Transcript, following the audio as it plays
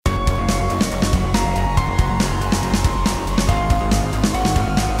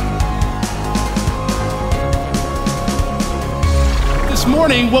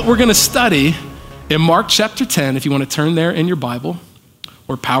morning, what we're going to study in Mark chapter 10, if you want to turn there in your Bible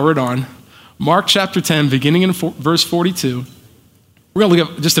or power it on, Mark chapter 10, beginning in verse 42. We're going to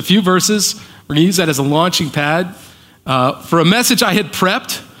look at just a few verses. We're going to use that as a launching pad for a message I had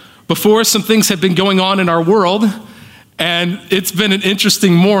prepped before some things have been going on in our world. And it's been an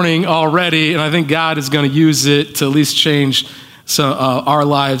interesting morning already, and I think God is going to use it to at least change our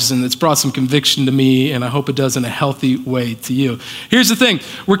lives, and it's brought some conviction to me, and I hope it does in a healthy way to you. Here's the thing.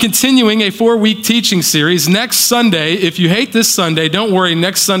 We're continuing a 4-week teaching series. Next Sunday, if you hate this Sunday, don't worry.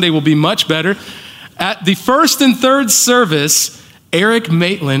 Next Sunday will be much better. At the first and third service, Eric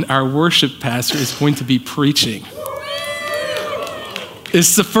Maitland, our worship pastor, is going to be preaching.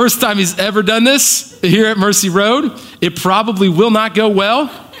 It's the first time he's ever done this here at Mercy Road. It probably will not go well.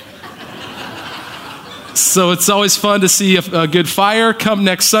 So it's always fun to see a good fire come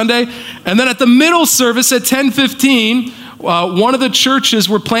next Sunday. And then at the middle service at 10:15, one of the churches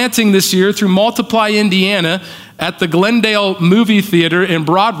we're planting this year through Multiply, Indiana, at the Glendale Movie Theater in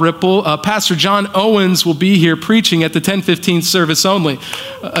Broad Ripple, Pastor John Owens will be here preaching at the 10:15 service only.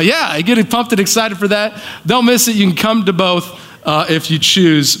 I get pumped and excited for that. Don't miss it. You can come to both if you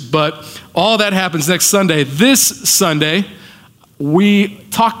choose. But all that happens next Sunday. This Sunday, we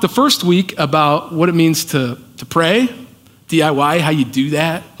talked the first week about what it means to pray, DIY, how you do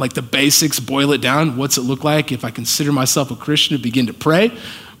that, like the basics, boil it down. What's it look like if I consider myself a Christian to begin to pray?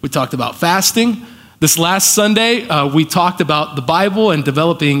 We talked about fasting. This last Sunday, we talked about the Bible and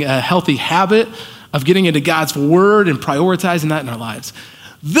developing a healthy habit of getting into God's word and prioritizing that in our lives.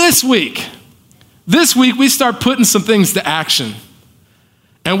 This week, we start putting some things to action.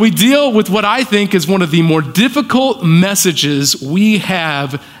 And we deal with what I think is one of the more difficult messages we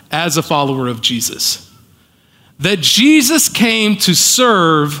have as a follower of Jesus. That Jesus came to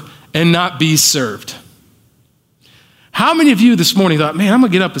serve and not be served. How many of you this morning thought, man, I'm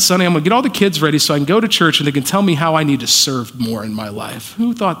going to get up this Sunday, I'm going to get all the kids ready so I can go to church and they can tell me how I need to serve more in my life?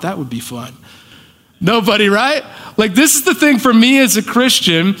 Who thought that would be fun? Nobody, right? Like, this is the thing for me as a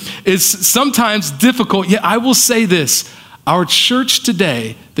Christian, is sometimes difficult. Yet I will say this. Our church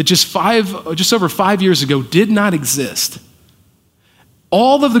today, that just over 5 years ago did not exist.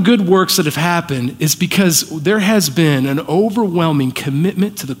 All of the good works that have happened is because there has been an overwhelming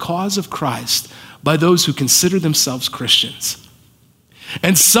commitment to the cause of Christ by those who consider themselves Christians.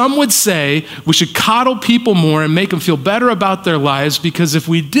 And some would say we should coddle people more and make them feel better about their lives, because if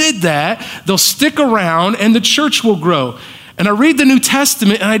we did that, they'll stick around and the church will grow. And I read the New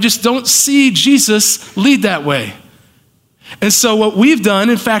Testament and I just don't see Jesus lead that way. And so what we've done,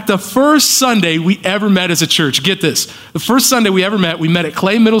 in fact, the first Sunday we ever met as a church, get this, the first Sunday we ever met, we met at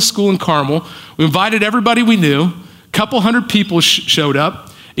Clay Middle School in Carmel. We invited everybody we knew. A couple hundred people showed up.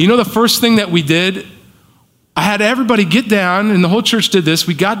 And you know the first thing that we did? I had everybody get down, and the whole church did this.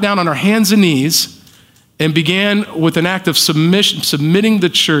 We got down on our hands and knees and began with an act of submitting the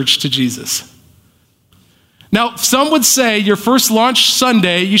church to Jesus. Now, some would say your first launch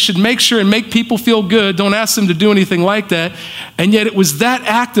Sunday, you should make sure and make people feel good. Don't ask them to do anything like that. And yet it was that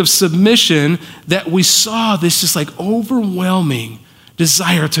act of submission that we saw this just like overwhelming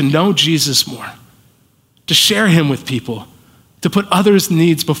desire to know Jesus more, to share him with people, to put others'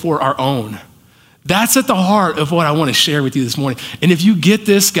 needs before our own. That's at the heart of what I want to share with you this morning. And if you get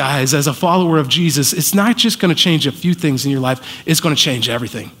this, guys, as a follower of Jesus, it's not just going to change a few things in your life. It's going to change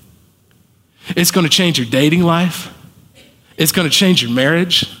everything. It's going to change your dating life. It's going to change your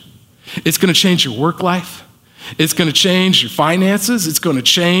marriage. It's going to change your work life. It's going to change your finances. It's going to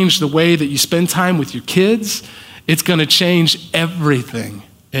change the way that you spend time with your kids. It's going to change everything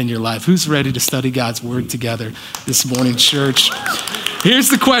in your life. Who's ready to study God's word together this morning, church? Here's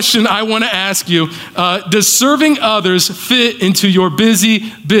the question I want to ask you. Does serving others fit into your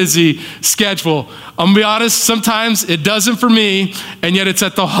busy schedule? I'm going to be honest, sometimes it doesn't for me, and yet it's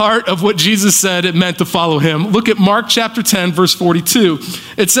at the heart of what Jesus said it meant to follow him. Look at Mark chapter 10, verse 42.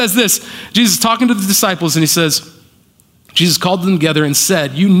 It says this, Jesus talking to the disciples, and he says, Jesus called them together and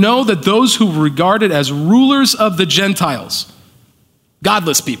said, you know that those who were regarded as rulers of the Gentiles,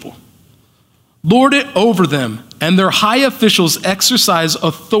 godless people, lord it over them, and their high officials exercise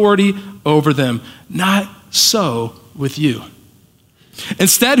authority over them. Not so with you.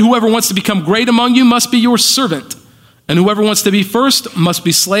 Instead, whoever wants to become great among you must be your servant, and whoever wants to be first must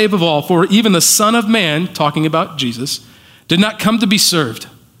be slave of all. For even the Son of Man, talking about Jesus, did not come to be served,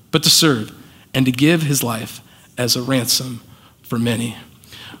 but to serve, and to give his life as a ransom for many.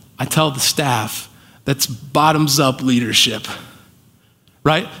 I tell the staff that's bottoms up leadership.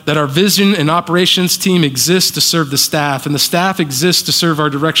 right? That our vision and operations team exists to serve the staff, and the staff exists to serve our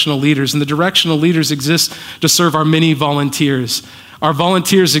directional leaders, and the directional leaders exist to serve our many volunteers. Our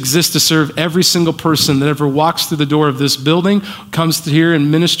volunteers exist to serve every single person that ever walks through the door of this building, comes here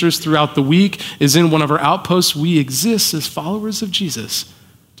and ministers throughout the week, is in one of our outposts. We exist as followers of Jesus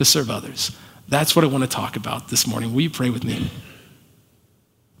to serve others. That's what I want to talk about this morning. Will you pray with me?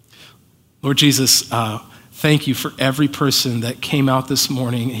 Lord Jesus, thank you for every person that came out this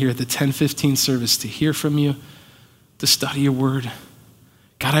morning here at the 10:15 service to hear from you, to study your word.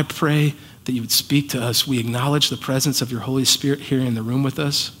 God, I pray that you would speak to us. We acknowledge the presence of your Holy Spirit here in the room with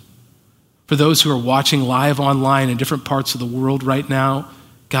us. For those who are watching live online in different parts of the world right now,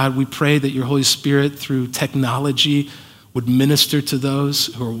 God, we pray that your Holy Spirit through technology would minister to those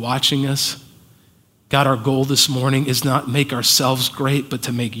who are watching us. God, our goal this morning is not make ourselves great, but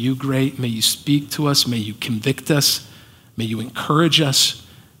to make you great. May you speak to us. May you convict us. May you encourage us.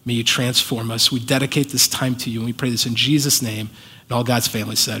 May you transform us. We dedicate this time to you, and we pray this in Jesus' name. And all God's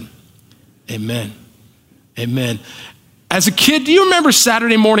family said, amen. Amen. As a kid, do you remember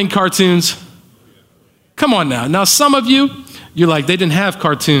Saturday morning cartoons? Come on now. Now, some of you, you're like, they didn't have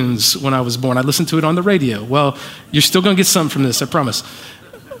cartoons when I was born. I listened to it on the radio. Well, you're still going to get something from this, I promise.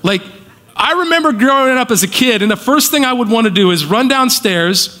 Like, I remember growing up as a kid, and the first thing I would want to do is run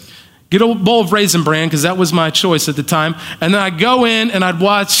downstairs, get a bowl of Raisin Bran, because that was my choice at the time, and then I'd go in and I'd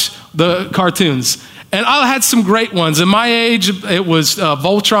watch the cartoons. And I had some great ones. In my age, it was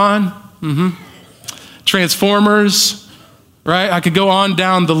Voltron, Transformers, right? I could go on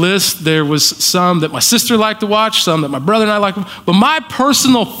down the list. There was some that my sister liked to watch, some that my brother and I liked to watch. But my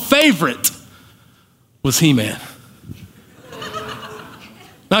personal favorite was He-Man.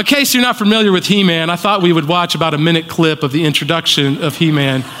 Now, in case you're not familiar with He-Man, I thought we would watch about a minute clip of the introduction of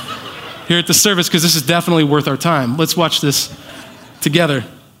He-Man here at the service, because this is definitely worth our time. Let's watch this together.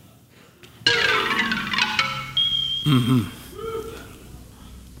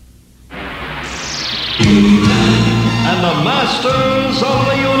 And the masters of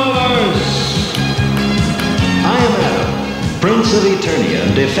the universe. I am Adam, Prince of Eternia,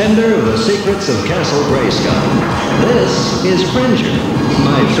 and defender of the secrets of Castle Grayskull. This is Cringer,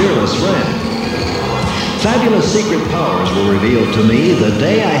 my fearless friend. Fabulous secret powers were revealed to me the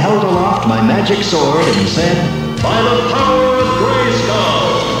day I held aloft my magic sword and said, "By the power of Grayskull!"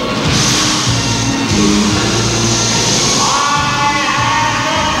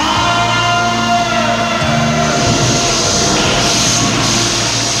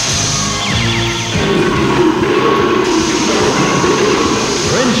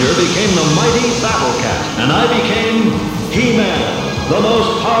 Cringer became the mighty Battle Cat, and I became He-Man, the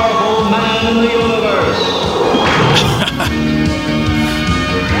most powerful man in the universe.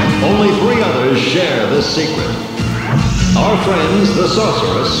 Only 3 others share this secret. Our friends, the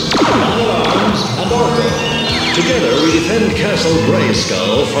Sorceress, Man-at-Arms, and Orca. Together we defend Castle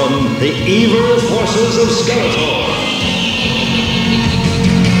Grayskull from the evil forces of Skeletor.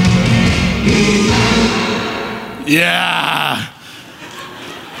 Yeah.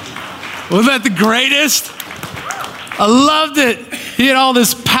 Wasn't that the greatest? I loved it. He had all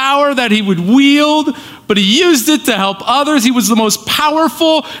this power that he would wield, but he used it to help others. He was the most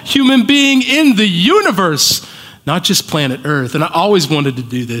powerful human being in the universe, not just planet Earth. And I always wanted to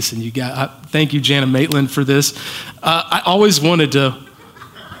do this, and thank you, Jana Maitland, for this. I always wanted to.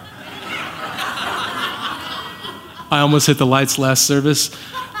 I almost hit the lights last service.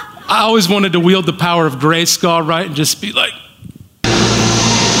 I always wanted to wield the power of Grayskull, right, and just be like,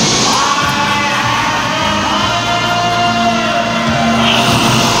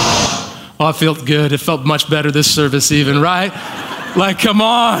 oh, it felt good. It felt much better this service even, right? Like, come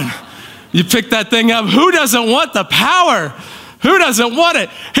on. You pick that thing up. Who doesn't want the power? Who doesn't want it?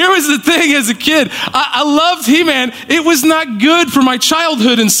 Here was the thing as a kid. I loved He-Man. It was not good for my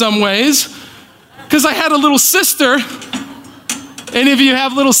childhood in some ways, because I had a little sister. Any of you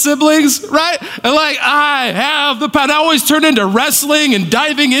have little siblings, right? And like, I have the power. I always turned into wrestling and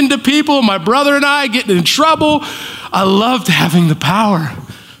diving into people. My brother and I getting in trouble. I loved having the power.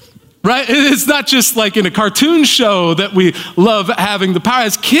 Right? It's not just like in a cartoon show that we love having the power.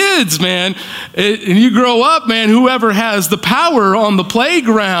 As kids, man, and you grow up, man, whoever has the power on the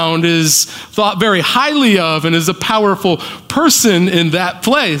playground is thought very highly of and is a powerful person in that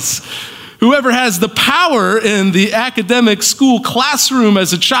place. Whoever has the power in the academic school classroom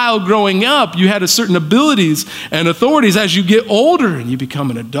as a child growing up, you had a certain abilities and authorities. As you get older and you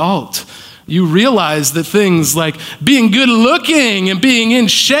become an adult, you realize that things like being good looking and being in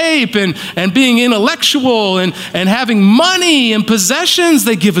shape and being intellectual and having money and possessions,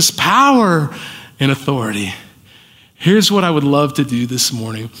 they give us power and authority. Here's what I would love to do this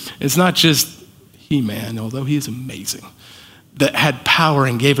morning. It's not just He-Man, although he is amazing. that had power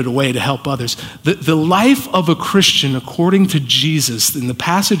and gave it away to help others. The life of a Christian, according to Jesus, in the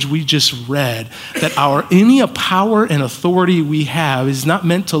passage we just read, that any power and authority we have is not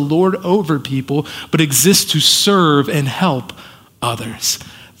meant to lord over people, but exists to serve and help others.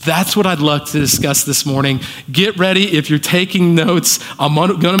 That's what I'd love to discuss this morning. Get ready if you're taking notes. I'm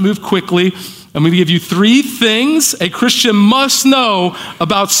going to move quickly. I'm going to give you 3 things a Christian must know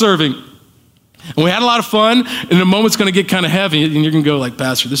about serving. And we had a lot of fun, and in a moment it's going to get kind of heavy, and you're going to go like,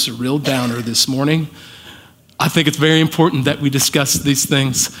 Pastor, this is a real downer this morning. I think it's very important that we discuss these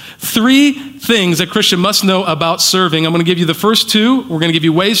things. 3 things a Christian must know about serving. I'm going to give you the first 2. We're going to give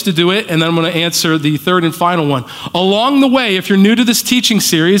you ways to do it, and then I'm going to answer the third and final one. Along the way, if you're new to this teaching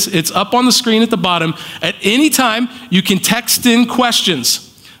series, it's up on the screen at the bottom. At any time, you can text in questions.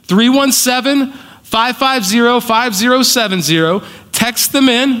 317-550-5070. Text them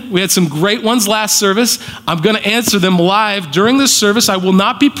in. We had some great ones last service. I'm going to answer them live during this service. I will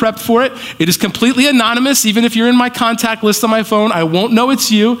not be prepped for it. It is completely anonymous. Even if you're in my contact list on my phone, I won't know it's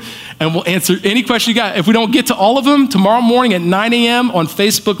you, and we'll answer any question you got. If we don't get to all of them, tomorrow morning at 9 a.m. on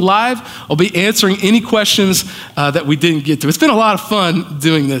Facebook Live, I'll be answering any questions that we didn't get to. It's been a lot of fun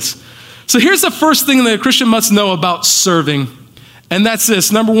doing this. So here's the first thing that a Christian must know about serving, and that's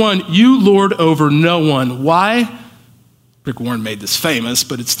this. Number 1, you lord over no one. Why? Rick Warren made this famous,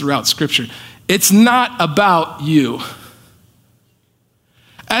 but it's throughout Scripture. It's not about you.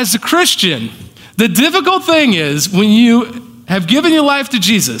 As a Christian, the difficult thing is when you have given your life to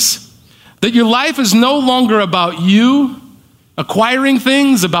Jesus, that your life is no longer about you acquiring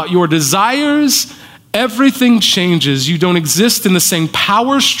things, about your desires. Everything changes. You don't exist in the same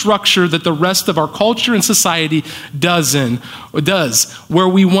power structure that the rest of our culture and society does, where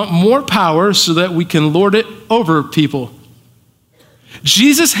we want more power so that we can lord it over people.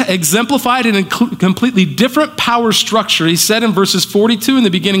 Jesus exemplified a completely different power structure. He said in verses 42 and the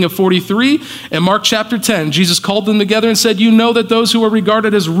beginning of 43 and Mark chapter 10, Jesus called them together and said, you know that those who are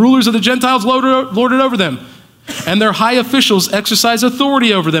regarded as rulers of the Gentiles lord it over them, and their high officials exercise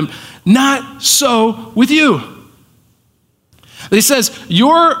authority over them. Not so with you. He says,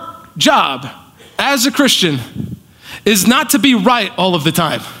 your job as a Christian is not to be right all of the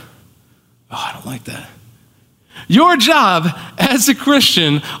time. Oh, I don't like that. Your job as a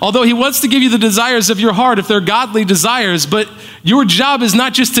Christian, although he wants to give you the desires of your heart if they're godly desires, but your job is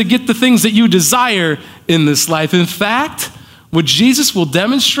not just to get the things that you desire in this life. In fact, what Jesus will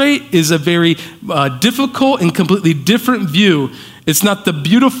demonstrate is a very difficult and completely different view. It's not the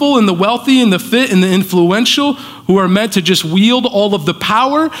beautiful and the wealthy and the fit and the influential who are meant to just wield all of the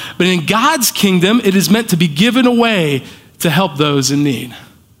power, but in God's kingdom, it is meant to be given away to help those in need.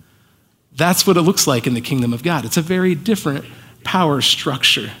 That's what it looks like in the kingdom of God. It's a very different power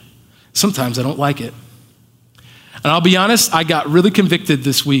structure. Sometimes I don't like it. And I'll be honest, I got really convicted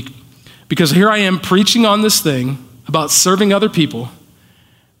this week because here I am preaching on this thing about serving other people.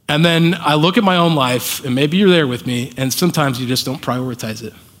 And then I look at my own life, and maybe you're there with me, and sometimes you just don't prioritize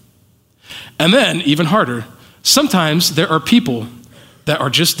it. And then, even harder, sometimes there are people that are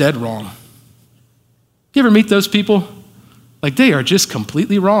just dead wrong. You ever meet those people? Like, they are just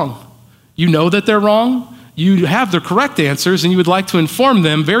completely wrong. You know that they're wrong. You have the correct answers, and you would like to inform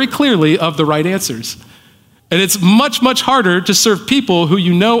them very clearly of the right answers. And it's much, much harder to serve people who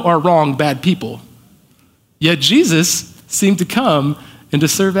you know are wrong, bad people. Yet Jesus seemed to come and to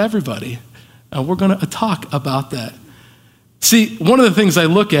serve everybody. And we're going to talk about that. See, one of the things I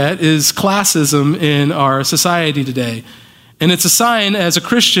look at is classism in our society today. And it's a sign as a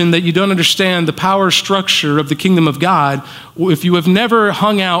Christian that you don't understand the power structure of the kingdom of God if you have never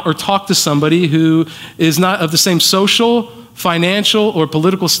hung out or talked to somebody who is not of the same social, financial, or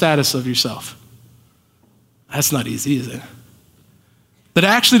political status of yourself. That's not easy, is it? That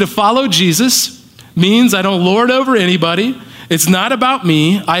actually to follow Jesus means I don't lord over anybody. It's not about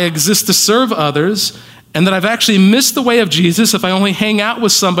me. I exist to serve others. And that I've actually missed the way of Jesus if I only hang out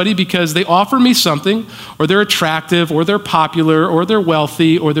with somebody because they offer me something, or they're attractive, or they're popular, or they're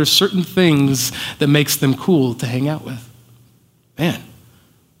wealthy, or there's certain things that makes them cool to hang out with. Man.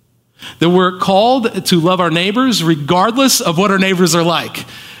 That we're called to love our neighbors regardless of what our neighbors are like.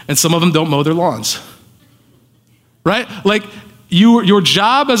 And some of them don't mow their lawns. Right? Like, your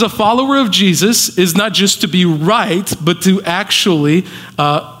job as a follower of Jesus is not just to be right, but to actually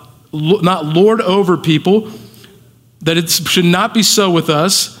not lord over people, that it should not be so with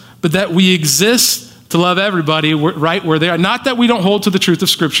us, but that we exist to love everybody right where they are. Not that we don't hold to the truth of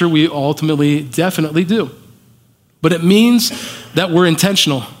Scripture, we ultimately definitely do. But it means that we're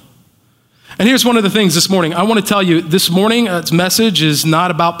intentional. And here's one of the things this morning. I want to tell you, this morning's message is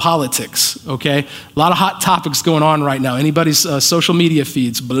not about politics, okay? A lot of hot topics going on right now. Anybody's social media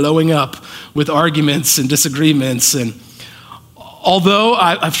feeds blowing up with arguments and disagreements. And although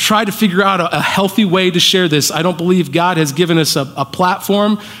I've tried to figure out a healthy way to share this, I don't believe God has given us a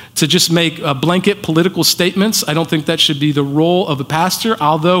platform to just make blanket political statements. I don't think that should be the role of a pastor,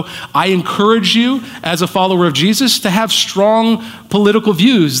 although I encourage you as a follower of Jesus to have strong political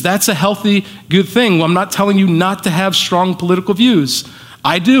views. That's a healthy, good thing. Well, I'm not telling you not to have strong political views.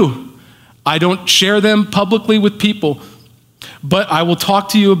 I do. I don't share them publicly with people, but I will talk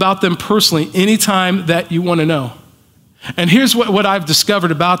to you about them personally anytime that you want to know. And here's what I've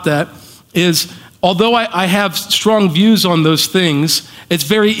discovered about that is, although I have strong views on those things, it's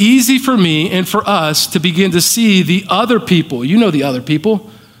very easy for me and for us to begin to see the other people. You know the other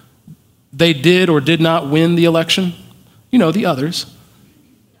people. They did or did not win the election. You know the others.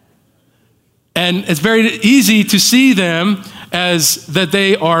 And it's very easy to see them as that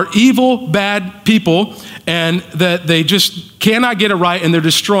they are evil, bad people, and that they just cannot get it right and they're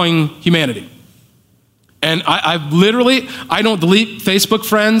destroying humanity. And I don't delete Facebook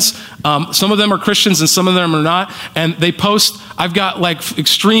friends. Some of them are Christians and some of them are not. And they post, I've got like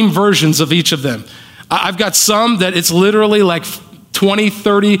extreme versions of each of them. I've got some that it's literally like 20,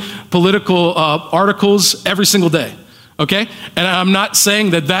 30 political articles every single day. Okay? And I'm not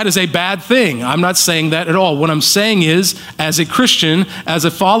saying that that is a bad thing. I'm not saying that at all. What I'm saying is, as a Christian, as a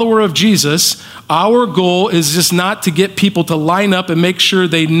follower of Jesus, our goal is just not to get people to line up and make sure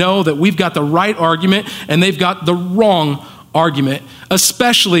they know that we've got the right argument and they've got the wrong argument.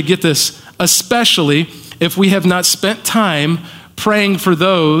 Especially, get this, especially if we have not spent time praying for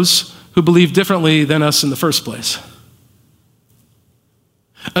those who believe differently than us in the first place.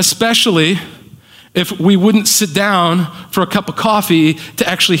 Especially if we wouldn't sit down for a cup of coffee to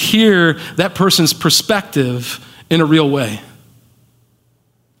actually hear that person's perspective in a real way.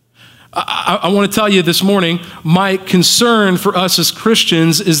 I want to tell you this morning, my concern for us as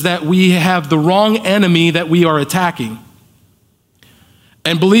Christians is that we have the wrong enemy that we are attacking.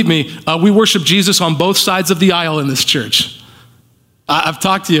 And believe me, we worship Jesus on both sides of the aisle in this church. I've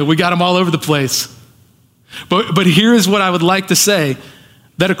talked to you. We got them all over the place. But here is what I would like to say.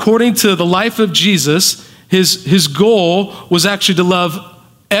 That according to the life of Jesus, his goal was actually to love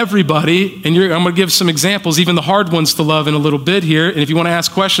everybody. And I'm going to give some examples, even the hard ones to love in a little bit here. And if you want to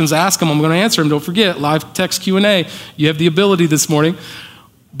ask questions, ask them. I'm going to answer them. Don't forget, live text Q&A. You have the ability this morning.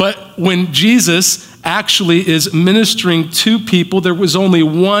 But when Jesus actually is ministering to people, there was only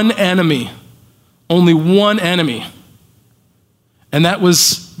one enemy. Only one enemy. And that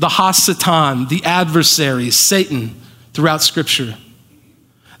was the Hasatan, the adversary, Satan, throughout Scripture.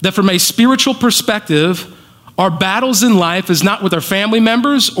 That from a spiritual perspective, our battles in life is not with our family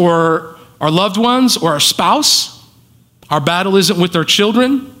members or our loved ones or our spouse. Our battle isn't with our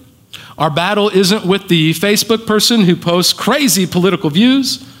children. Our battle isn't with the Facebook person who posts crazy political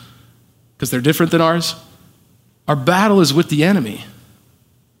views because they're different than ours. Our battle is with the enemy.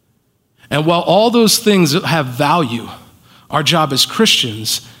 And while all those things have value, our job as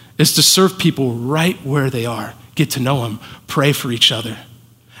Christians is to serve people right where they are, get to know them, pray for each other.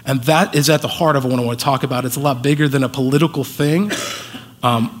 And that is at the heart of what I want to talk about. It's a lot bigger than a political thing.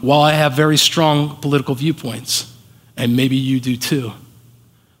 While I have very strong political viewpoints, and maybe you do too,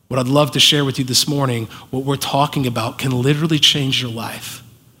 what I'd love to share with you this morning, what we're talking about can literally change your life.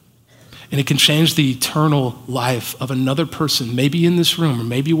 And it can change the eternal life of another person, maybe in this room or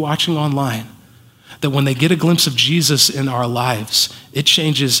maybe watching online, that when they get a glimpse of Jesus in our lives, it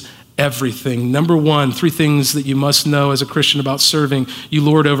changes everything. Number one, 3 things that you must know as a Christian about serving you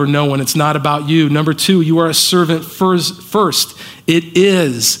Lord over no one. It's not about you. Number 2, you are a servant first. It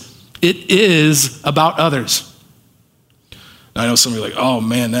is about others. Now, I know some of you are like, oh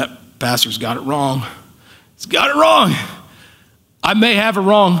man, that pastor's got it wrong. He's got it wrong. I may have it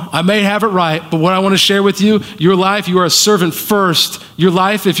wrong. I may have it right. But what I want to share with you, your life, you are a servant first. Your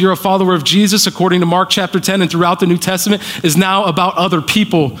life, if you're a follower of Jesus, according to Mark chapter 10 and throughout the New Testament, is now about other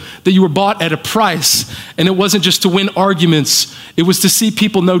people, that you were bought at a price. And it wasn't just to win arguments. It was to see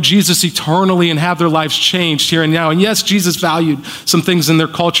people know Jesus eternally and have their lives changed here and now. And yes, Jesus valued some things in their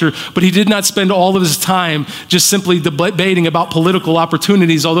culture, but he did not spend all of his time just simply debating about political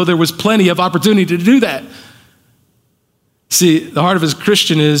opportunities, although there was plenty of opportunity to do that. See, the heart of a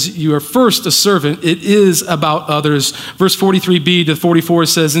Christian is you are first a servant. It is about others. Verse 43b to 44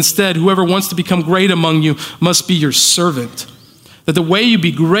 says, instead, whoever wants to become great among you must be your servant. That the way you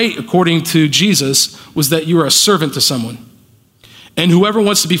be great, according to Jesus, was that you are a servant to someone. And whoever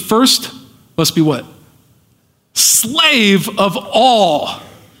wants to be first must be what? Slave of all.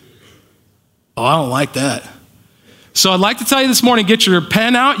 Oh, I don't like that. So I'd like to tell you this morning, get your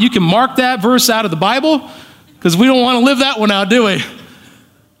pen out. You can mark that verse out of the Bible because we don't want to live that one out, do we?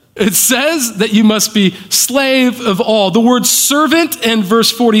 It says that you must be slave of all. The word servant in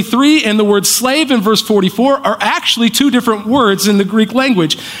verse 43 and the word slave in verse 44 are actually two different words in the Greek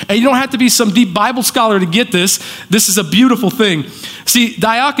language. And you don't have to be some deep Bible scholar to get this. This is a beautiful thing. See,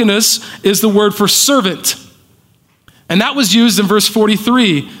 diakonos is the word for servant. And that was used in verse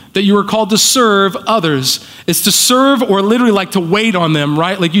 43, that you were called to serve others. It's to serve or literally like to wait on them,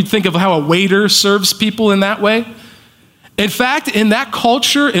 right? Like you'd think of how a waiter serves people in that way. In fact, in that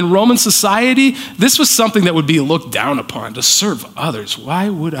culture, in Roman society, this was something that would be looked down upon, to serve others. Why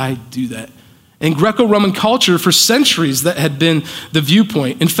would I do that? In Greco-Roman culture, for centuries, that had been the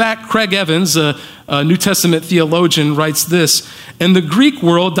viewpoint. In fact, Craig Evans, a New Testament theologian, writes this: in the Greek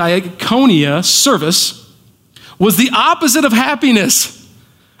world, diakonia, service, was the opposite of happiness.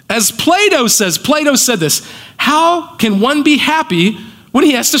 As Plato says, Plato said this: how can one be happy when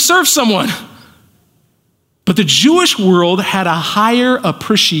he has to serve someone? But the Jewish world had a higher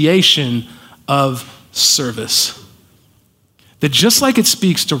appreciation of service. That just like it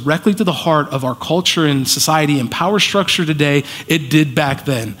speaks directly to the heart of our culture and society and power structure today, it did back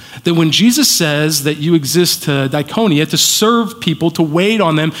then. That when Jesus says that you exist to diakonia, to serve people, to wait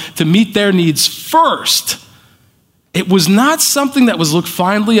on them, to meet their needs first, it was not something that was looked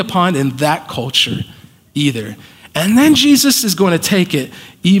fondly upon in that culture either. And then Jesus is going to take it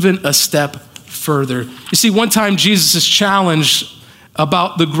even a step further. You see, one time Jesus is challenged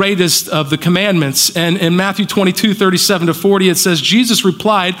about the greatest of the commandments. And in Matthew 22, 37 to 40, it says, Jesus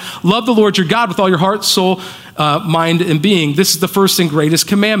replied, love the Lord your God with all your heart, soul, mind, and being. This is the first and greatest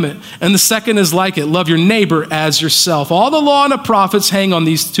commandment. And the second is like it, love your neighbor as yourself. All the law and the prophets hang on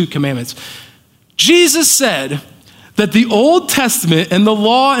these two commandments. Jesus said that the Old Testament and the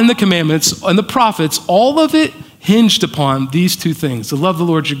law and the commandments and the prophets, all of it hinged upon these two things: to love the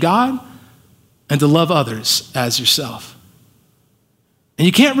Lord your God and to love others as yourself. And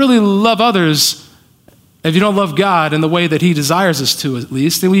you can't really love others if you don't love God in the way that he desires us to, at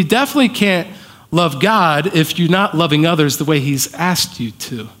least. And we definitely can't love God if you're not loving others the way he's asked you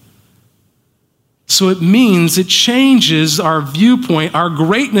to. So it means it changes our viewpoint. Our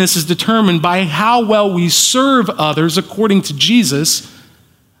greatness is determined by how well we serve others according to Jesus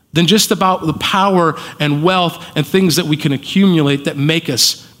than just about the power and wealth and things that we can accumulate that make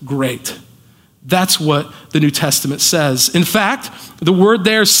us great. That's what the New Testament says. In fact, the word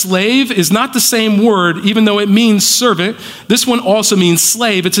there, slave, is not the same word, even though it means servant. This one also means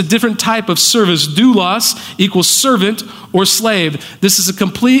slave. It's a different type of service. Doulos equals servant or slave. This is a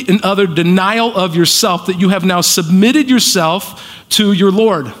complete and utter denial of yourself, that you have now submitted yourself to your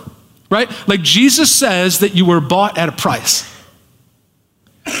Lord, right? Like Jesus says that you were bought at a price.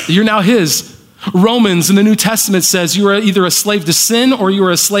 You're now his. Romans in the New Testament says you are either a slave to sin or you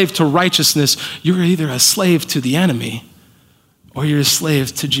are a slave to righteousness. You are either a slave to the enemy or you're a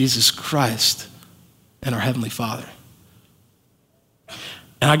slave to Jesus Christ and our Heavenly Father.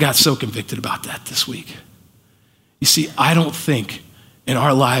 And I got so convicted about that this week. You see, I don't think in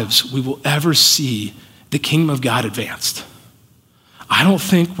our lives we will ever see the kingdom of God advanced. I don't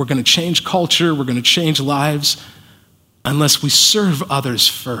think we're going to change culture, we're going to change lives unless we serve others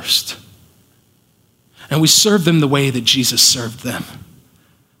first. And we serve them the way that Jesus served them.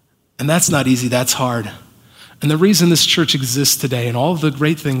 And that's not easy, that's hard. And the reason this church exists today and all of the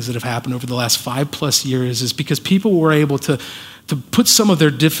great things that have happened over the last 5+ years is because people were able to put some of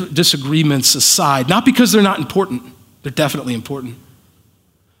their disagreements aside, not because they're not important, they're definitely important,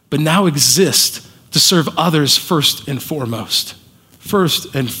 but now exist to serve others first and foremost.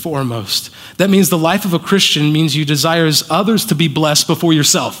 First and foremost. That means the life of a Christian means you desire others to be blessed before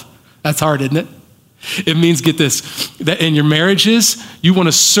yourself. That's hard, isn't it? It means, get this, that in your marriages, you want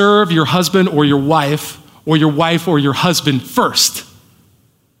to serve your husband or your wife or your husband first.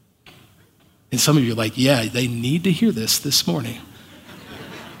 And some of you are like, yeah, they need to hear this morning.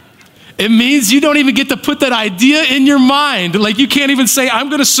 It means you don't even get to put that idea in your mind. Like you can't even say, I'm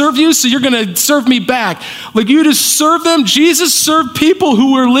going to serve you, so you're going to serve me back. Like you just serve them. Jesus served people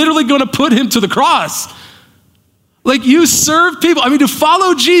who were literally going to put him to the cross. Like you serve people. I mean, to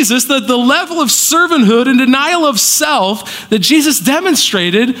follow Jesus, the level of servanthood and denial of self that Jesus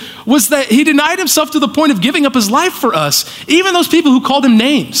demonstrated was that he denied himself to the point of giving up his life for us. Even those people who called him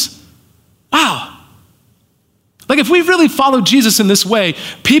names. Wow. Like if we really followed Jesus in this way,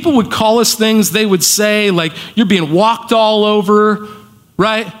 people would call us things. They would say like, you're being walked all over,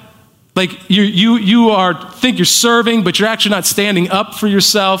 right? Like you think you're serving, but you're actually not standing up for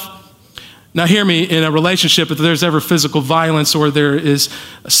yourself. Now hear me, in a relationship, if there's ever physical violence or there is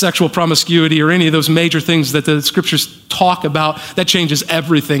sexual promiscuity or any of those major things that the scriptures talk about, that changes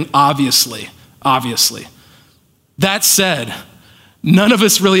everything, obviously. That said, none of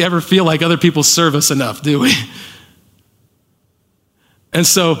us really ever feel like other people serve us enough, do we? And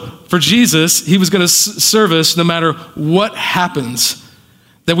so for Jesus, he was going to serve us no matter what happens.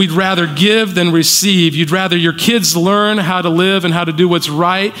 That we'd rather give than receive. You'd rather your kids learn how to live and how to do what's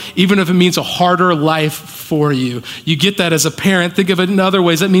right, even if it means a harder life for you. You get that as a parent. Think of it in other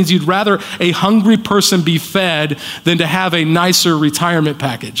ways. That means you'd rather a hungry person be fed than to have a nicer retirement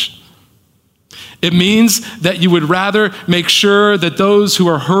package. It means that you would rather make sure that those who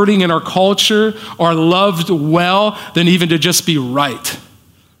are hurting in our culture are loved well than even to just be right.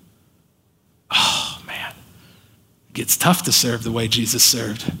 Oh, man. It gets tough to serve the way Jesus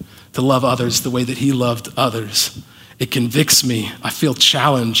served, to love others the way that he loved others. It convicts me. I feel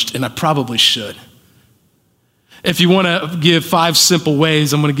challenged, and I probably should. If you want to give 5 simple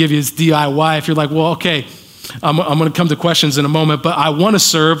ways, I'm going to give you this DIY. If you're like, well, okay, I'm going to come to questions in a moment, but I want to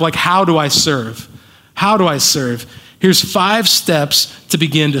serve. Like, how do I serve? How do I serve? Here's 5 steps to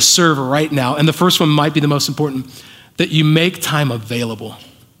begin to serve right now. And the first one might be the most important, that you make time available.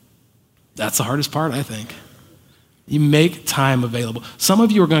 That's the hardest part, I think. You make time available. Some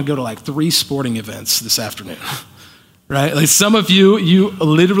of you are going to go to like 3 sporting events this afternoon, right? Like some of you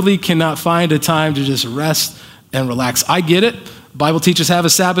literally cannot find a time to just rest and relax. I get it. Bible teachers have a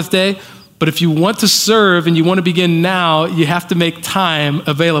Sabbath day. But if you want to serve and you want to begin now, you have to make time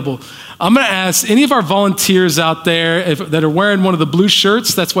available. I'm going to ask any of our volunteers out there that are wearing one of the blue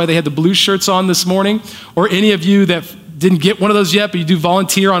shirts, that's why they had the blue shirts on this morning, or any of you that didn't get one of those yet, but you do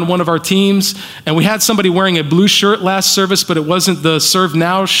volunteer on one of our teams. And we had somebody wearing a blue shirt last service, but it wasn't the Serve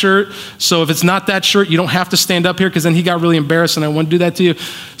Now shirt. So if it's not that shirt, you don't have to stand up here, because then he got really embarrassed and I want to do that to you.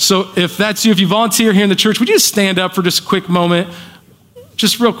 So if that's you, if you volunteer here in the church, would you just stand up for just a quick moment?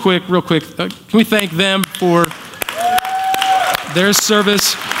 Just real quick. Can we thank them for their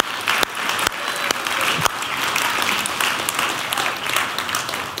service?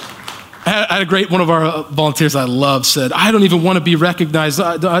 I had a great, one of our volunteers I love said, I don't even want to be recognized.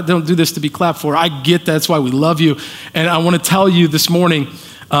 I don't do this to be clapped for. I get that. That's why we love you. And I want to tell you this morning,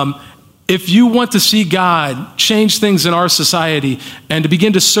 if you want to see God change things in our society and to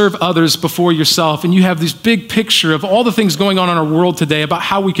begin to serve others before yourself, and you have this big picture of all the things going on in our world today about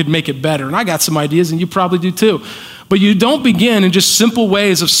how we could make it better, and I got some ideas and you probably do too, but you don't begin in just simple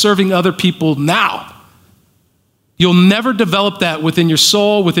ways of serving other people now. You'll never develop that within your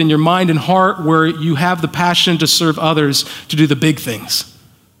soul, within your mind and heart, where you have the passion to serve others, to do the big things.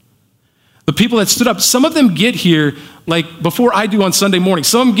 The people that stood up, some of them get here like before I do on Sunday morning.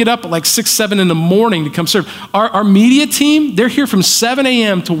 Some of them get up at like 6, 7 in the morning to come serve. Our media team, they're here from 7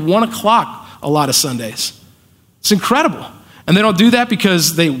 a.m. to 1 o'clock a lot of Sundays. It's incredible. And they don't do that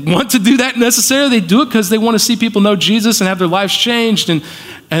because they want to do that necessarily. They do it because they want to see people know Jesus and have their lives changed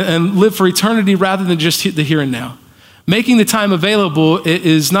and live for eternity rather than just the here and now. Making the time available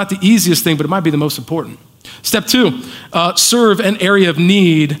is not the easiest thing, but it might be the most important. Step 2, serve an area of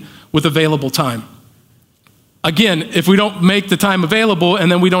need with available time. Again, if we don't make the time available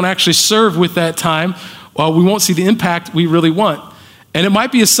and then we don't actually serve with that time, well, we won't see the impact we really want. And it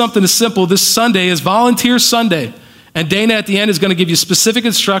might be something as simple. This Sunday is Volunteer Sunday. And Dana at the end is going to give you specific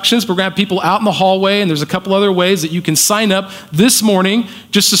instructions. We're going to have people out in the hallway, and there's a couple other ways that you can sign up this morning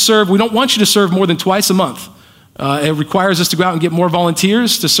just to serve. We don't want you to serve more than twice a month. It requires us to go out and get more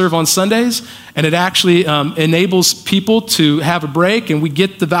volunteers to serve on Sundays, and it actually enables people to have a break, and we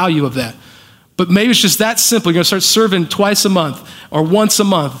get the value of that. But maybe it's just that simple. You're going to start serving twice a month or once a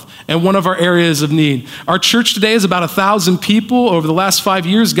month in one of our areas of need. Our church today is about 1,000 people. Over the last 5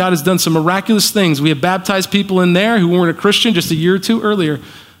 years, God has done some miraculous things. We have baptized people in there who weren't a Christian just a year or two earlier.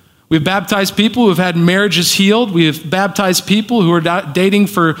 We've baptized people who have had marriages healed. We have baptized people who are dating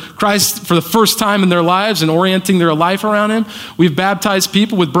for Christ for the first time in their lives and orienting their life around him. We've baptized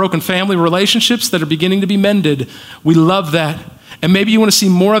people with broken family relationships that are beginning to be mended. We love that. And maybe you want to see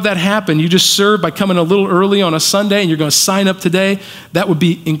more of that happen. You just serve by coming a little early on a Sunday and you're going to sign up today. That would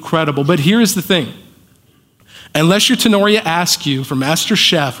be incredible. But here's the thing. Unless your Tenoria asks you for Master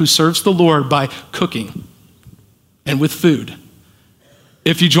Chef who serves the Lord by cooking and with food,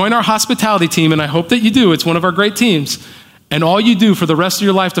 if you join our hospitality team, and I hope that you do, it's one of our great teams, and all you do for the rest of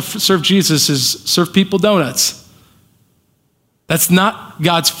your life to serve Jesus is serve people donuts, that's not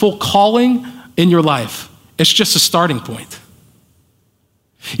God's full calling in your life. It's just a starting point.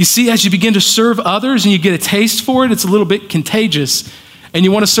 You see, as you begin to serve others and you get a taste for it, it's a little bit contagious. And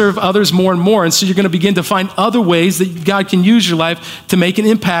you want to serve others more and more. And so you're going to begin to find other ways that God can use your life to make an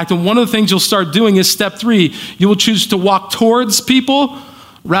impact. And one of the things you'll start doing is step 3. You will choose to walk towards people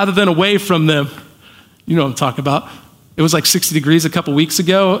rather than away from them. You know what I'm talking about. It was like 60 degrees a couple weeks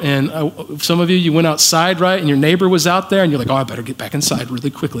ago. And some of you went outside, right? And your neighbor was out there. And you're like, oh, I better get back inside really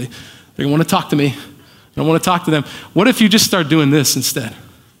quickly. They're going to want to talk to me. I don't want to talk to them. What if you just start doing this instead?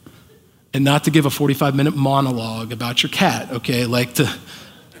 And not to give a 45-minute monologue about your cat, okay? Like to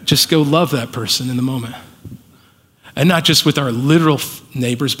just go love that person in the moment. And not just with our literal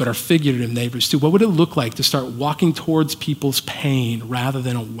neighbors, but our figurative neighbors too. What would it look like to start walking towards people's pain rather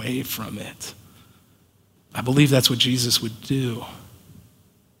than away from it? I believe that's what Jesus would do.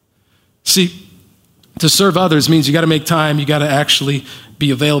 See, to serve others means you got to make time, you got to actually be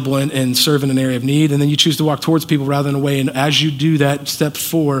available and serve in an area of need, and then you choose to walk towards people rather than away. And as you do that, step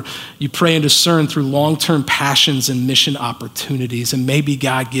 4, you pray and discern through long-term passions and mission opportunities. And maybe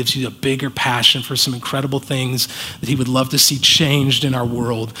God gives you a bigger passion for some incredible things that he would love to see changed in our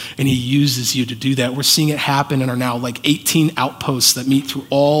world, and he uses you to do that. We're seeing it happen in our now like 18 outposts that meet through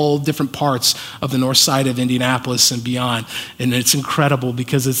all different parts of the north side of Indianapolis and beyond. And it's incredible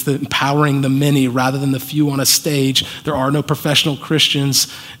because it's the empowering the many rather than the few on a stage. There are no professional Christians.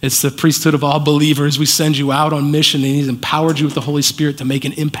 It's the priesthood of all believers. We send you out on mission, and he's empowered you with the Holy Spirit to make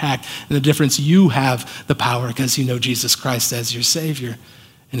an impact and the difference. You have the power because you know Jesus Christ as your Savior,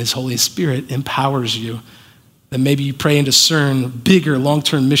 and his Holy Spirit empowers you. Then maybe you pray and discern bigger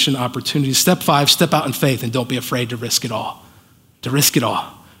long-term mission opportunities. Step 5, step out in faith and don't be afraid to risk it all. To risk it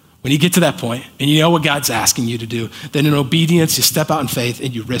all. When you get to that point and you know what God's asking you to do, then in obedience, you step out in faith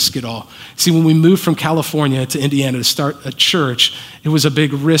and you risk it all. See, when we moved from California to Indiana to start a church, it was a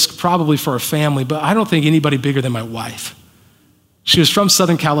big risk probably for our family, but I don't think anybody bigger than my wife. She was from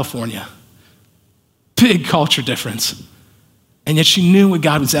Southern California. Big culture difference. And yet she knew what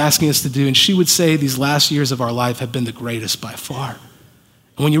God was asking us to do, and she would say these last years of our life have been the greatest by far.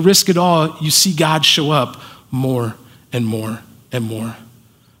 And when you risk it all, you see God show up more and more and more.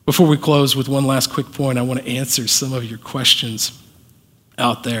 Before we close with one last quick point, I want to answer some of your questions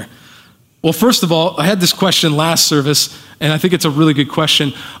out there. Well, first of all, I had this question last service, and I think it's a really good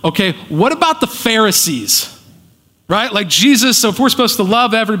question. Okay, what about the Pharisees? Right? Like Jesus, so if we're supposed to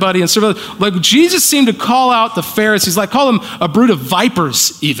love everybody and serve others, like Jesus seemed to call out the Pharisees, like call them a brood of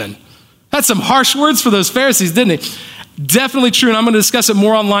vipers even. Had some harsh words for those Pharisees, didn't he? Definitely true, and I'm going to discuss it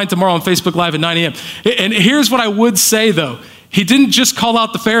more online tomorrow on Facebook Live at 9 a.m. And here's what I would say, though. He didn't just call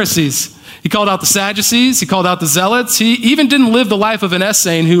out the Pharisees. He called out the Sadducees. He called out the Zealots. He even didn't live the life of an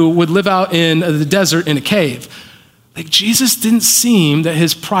Essene who would live out in the desert in a cave. Like Jesus didn't seem that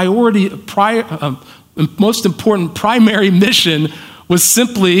his most important primary mission was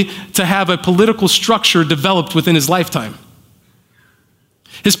simply to have a political structure developed within his lifetime.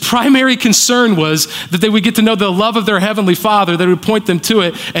 His primary concern was that they would get to know the love of their heavenly Father, that would point them to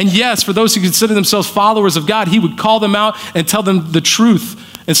it. And yes, for those who consider themselves followers of God, he would call them out and tell them the truth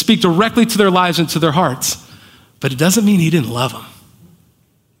and speak directly to their lives and to their hearts. But it doesn't mean he didn't love them.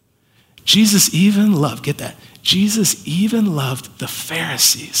 Jesus even loved, get that, Jesus even loved the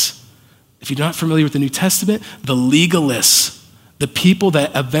Pharisees. If you're not familiar with the New Testament, the legalists, the people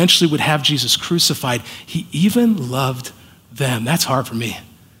that eventually would have Jesus crucified, he even loved them. That's hard for me.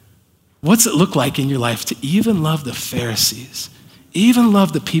 What's it look like in your life to even love the Pharisees, even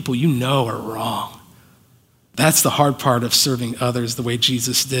love the people you know are wrong? That's the hard part of serving others the way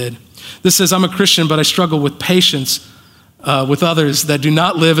Jesus did. This says, I'm a Christian, but I struggle with patience with others that do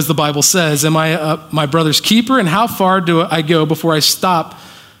not live as the Bible says. Am I my brother's keeper? And how far do I go before I stop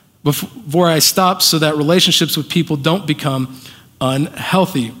so that relationships with people don't become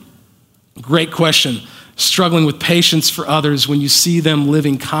unhealthy? Great question. Struggling with patience for others when you see them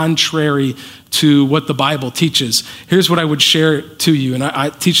living contrary to what the Bible teaches. Here's what I would share to you, and I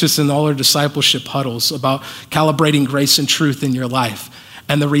teach this in all our discipleship huddles about calibrating grace and truth in your life.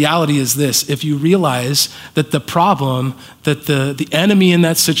 And the reality is this: if you realize that the problem, that the enemy in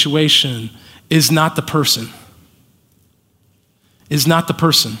that situation is not the person,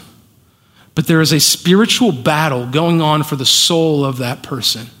 but there is a spiritual battle going on for the soul of that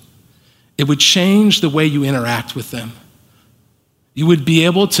person, it would change the way you interact with them. You would be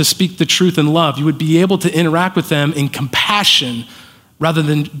able to speak the truth in love. You would be able to interact with them in compassion rather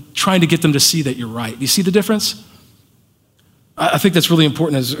than trying to get them to see that you're right. Do you see the difference? I think that's really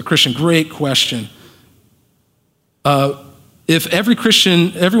important as a Christian. Great question. If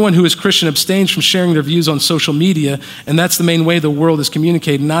everyone who is Christian abstains from sharing their views on social media, and that's the main way the world is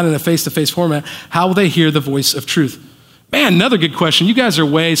communicated, not in a face-to-face format, how will they hear the voice of truth? Man, another good question. You guys are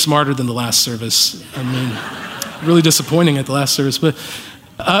way smarter than the last service. I mean, really disappointing at the last service. But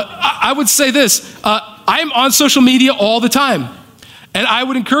I would say this. I'm on social media all the time. And I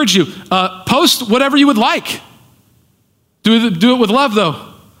would encourage you, post whatever you would like. Do it with love,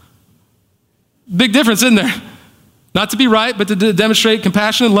 though. Big difference, isn't there? Not to be right, but to demonstrate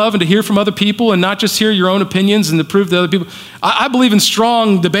compassion and love and to hear from other people and not just hear your own opinions and to prove to other people. I believe in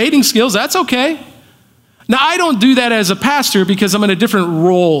strong debating skills. That's okay. Now, I don't do that as a pastor because I'm in a different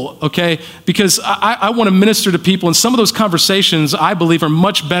role, okay? Because I want to minister to people, and some of those conversations, I believe, are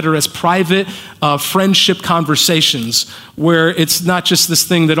much better as private friendship conversations, where it's not just this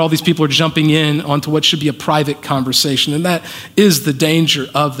thing that all these people are jumping in onto what should be a private conversation, and that is the danger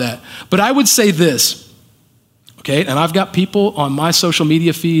of that. But I would say this, okay? And I've got people on my social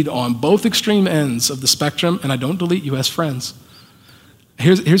media feed on both extreme ends of the spectrum, and I don't delete you as friends.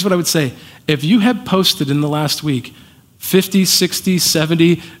 Here's what I would say. If you have posted in the last week 50, 60,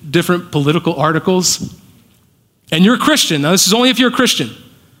 70 different political articles, and you're a Christian, now this is only if you're a Christian,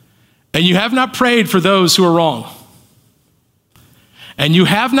 and you have not prayed for those who are wrong, and you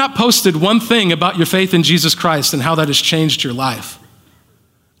have not posted one thing about your faith in Jesus Christ and how that has changed your life,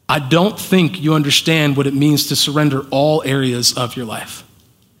 I don't think you understand what it means to surrender all areas of your life.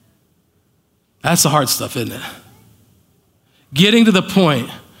 That's the hard stuff, isn't it? Getting to the point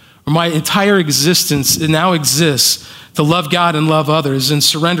where my entire existence now exists to love God and love others and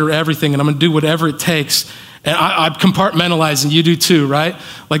surrender everything, and I'm going to do whatever it takes. And I'm compartmentalizing, you do too, right?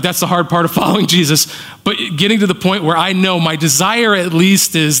 Like that's the hard part of following Jesus. But getting to the point where I know my desire at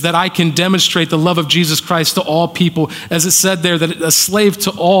least is that I can demonstrate the love of Jesus Christ to all people. As it said there, that a slave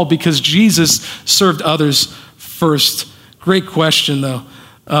to all because Jesus served others first. Great question though.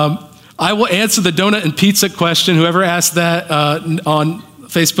 I will answer the donut and pizza question. Whoever asked that on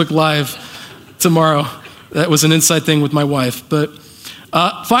Facebook Live tomorrow. That was an inside thing with my wife. But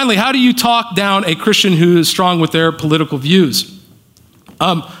finally, how do you talk down a Christian who is strong with their political views?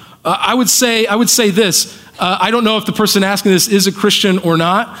 I would say this. I don't know if the person asking this is a Christian or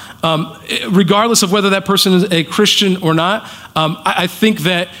not. Regardless of whether that person is a Christian or not, I think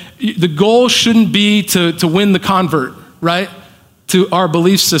that the goal shouldn't be to win the convert, right, to our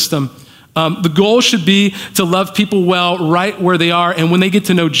belief system. The goal should be to love people well right where they are, and when they get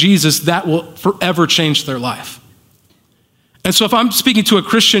to know Jesus, that will forever change their life. And so if I'm speaking to a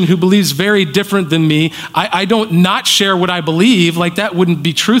Christian who believes very different than me, I don't not share what I believe, like that wouldn't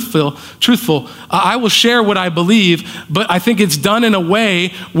be truthful. I will share what I believe, but I think it's done in a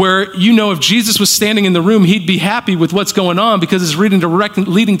way where, if Jesus was standing in the room, he'd be happy with what's going on because it's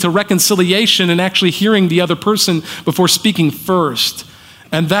leading to reconciliation and actually hearing the other person before speaking first.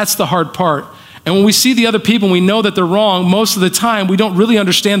 And that's the hard part. And when we see the other people and we know that they're wrong, most of the time we don't really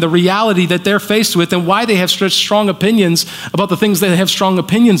understand the reality that they're faced with and why they have such strong opinions about the things they have strong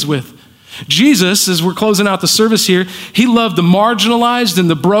opinions with. Jesus, as we're closing out the service here, he loved the marginalized and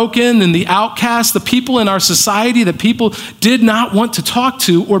the broken and the outcast, the people in our society that people did not want to talk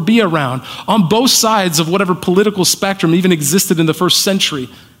to or be around on both sides of whatever political spectrum even existed in the first century.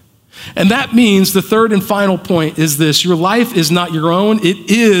 And that means the third and final point is this: your life is not your own,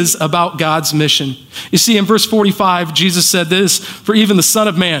 it is about God's mission. You see, in verse 45, Jesus said this, "For even the Son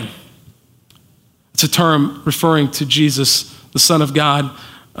of Man," it's a term referring to Jesus, the Son of God,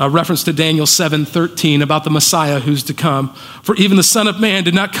 a reference to Daniel 7:13 about the Messiah who's to come. "For even the Son of Man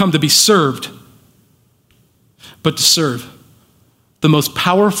did not come to be served, but to serve." The most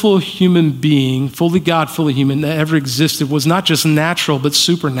powerful human being, fully God, fully human, that ever existed was not just natural, but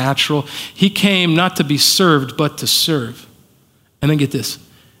supernatural. He came not to be served, but to serve. And then get this,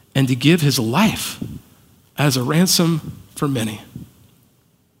 and to give his life as a ransom for many.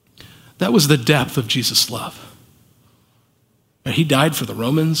 That was the depth of Jesus' love. He died for the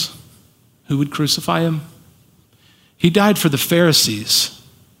Romans who would crucify him. He died for the Pharisees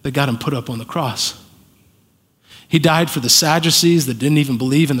that got him put up on the cross. He died for the Sadducees that didn't even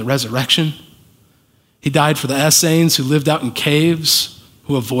believe in the resurrection. He died for the Essenes who lived out in caves,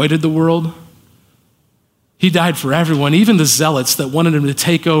 who avoided the world. He died for everyone, even the zealots that wanted him to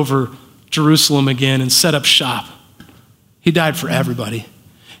take over Jerusalem again and set up shop. He died for everybody.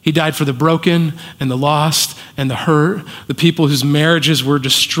 He died for the broken and the lost and the hurt, the people whose marriages were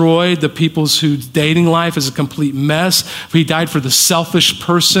destroyed, the people whose dating life is a complete mess. He died for the selfish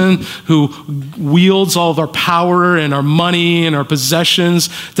person who wields all of our power and our money and our possessions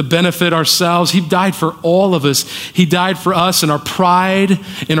to benefit ourselves. He died for all of us. He died for us in our pride,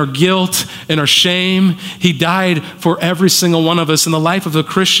 in our guilt, in our shame. He died for every single one of us. And the life of a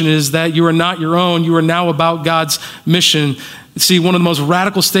Christian is that you are not your own. You are now about God's mission. See, one of the most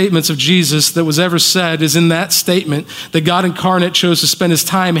radical statements of Jesus that was ever said is in that statement that God incarnate chose to spend his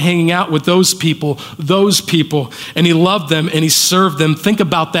time hanging out with those people, and he loved them and he served them. Think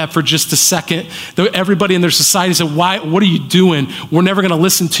about that for just a second. Everybody in their society said, what are you doing? We're never going to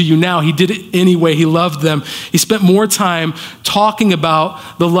listen to you now. He did it anyway. He loved them. He spent more time talking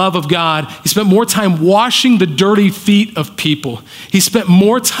about the love of God. He spent more time washing the dirty feet of people. He spent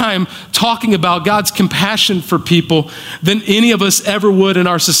more time talking about God's compassion for people than any of us ever would in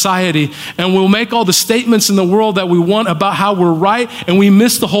our society. And we'll make all the statements in the world that we want about how we're right, and we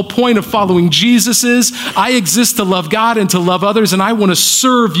miss the whole point of following Jesus is, I exist to love God and to love others, and I want to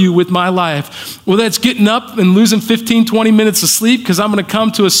serve you with my life. Well, that's getting up and losing 15, 20 minutes of sleep because I'm going to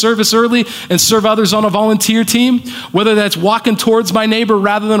come to a service early and serve others on a volunteer team, whether that's walking towards my neighbor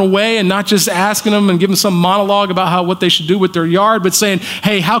rather than away and not just asking them and giving some monologue about what they should do with their yard, but saying,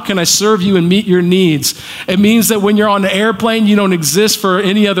 hey, how can I serve you and meet your needs? It means that when you're on the airplane, you don't exist for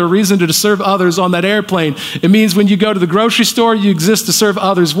any other reason to serve others on that airplane. It means when you go to the grocery store, you exist to serve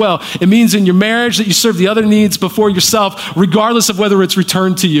others well. It means in your marriage that you serve the other needs before yourself, regardless of whether it's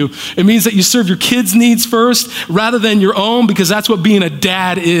returned to you. It means that you serve your kids' needs first rather than your own, because that's what being a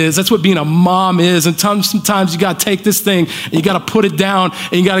dad is. That's what being a mom is. And sometimes you got to take this thing and you got to put it down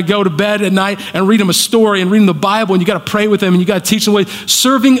and you got to go to bed at night and read them a story and read them the Bible, and you got to pray with them and you got to teach them the way.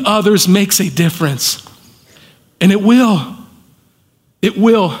 Serving others makes a difference. And it will. It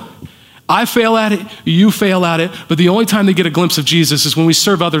will. I fail at it, you fail at it, but the only time they get a glimpse of Jesus is when we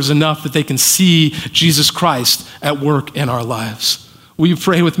serve others enough that they can see Jesus Christ at work in our lives. Will you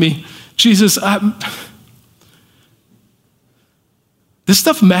pray with me? Jesus, this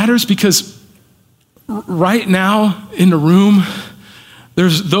stuff matters because right now in the room,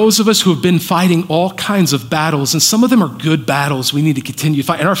 there's those of us who have been fighting all kinds of battles, and some of them are good battles we need to continue to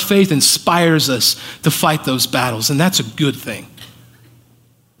fight, and our faith inspires us to fight those battles, and that's a good thing.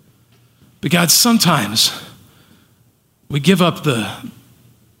 But God, sometimes we give up the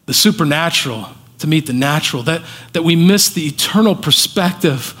supernatural to meet the natural, that we miss the eternal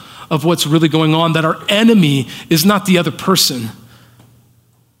perspective of what's really going on, that our enemy is not the other person,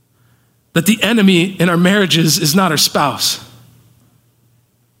 that the enemy in our marriages is not our spouse,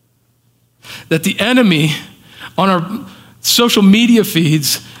 that the enemy on our social media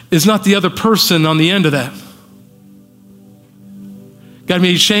feeds is not the other person on the end of that. God,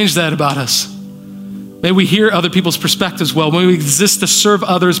 may you change that about us. May we hear other people's perspectives well. May we exist to serve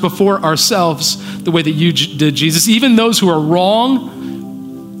others before ourselves the way that you did, Jesus. Even those who are wrong,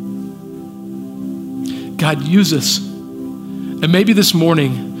 God, use us. And maybe this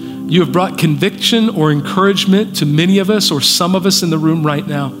morning you have brought conviction or encouragement to many of us or some of us in the room right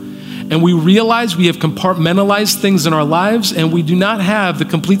now. And we realize we have compartmentalized things in our lives and we do not have the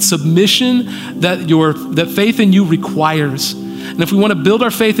complete submission that faith in you requires. And if we want to build our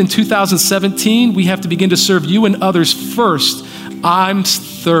faith in 2017, we have to begin to serve you and others first. I'm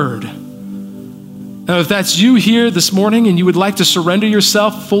third. Now, if that's you here this morning and you would like to surrender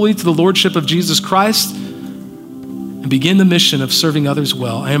yourself fully to the Lordship of Jesus Christ and begin the mission of serving others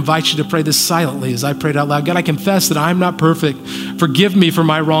well, I invite you to pray this silently as I prayed out loud. God, I confess that I'm not perfect. Forgive me for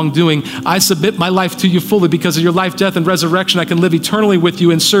my wrongdoing. I submit my life to you fully because of your life, death, and resurrection. I can live eternally with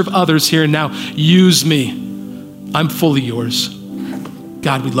you and serve others here and now. Use me. I'm fully yours.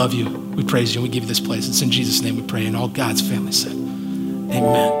 God, we love you. We praise you and we give you this place. It's in Jesus' name we pray. And all God's family said,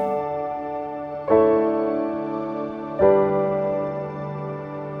 amen.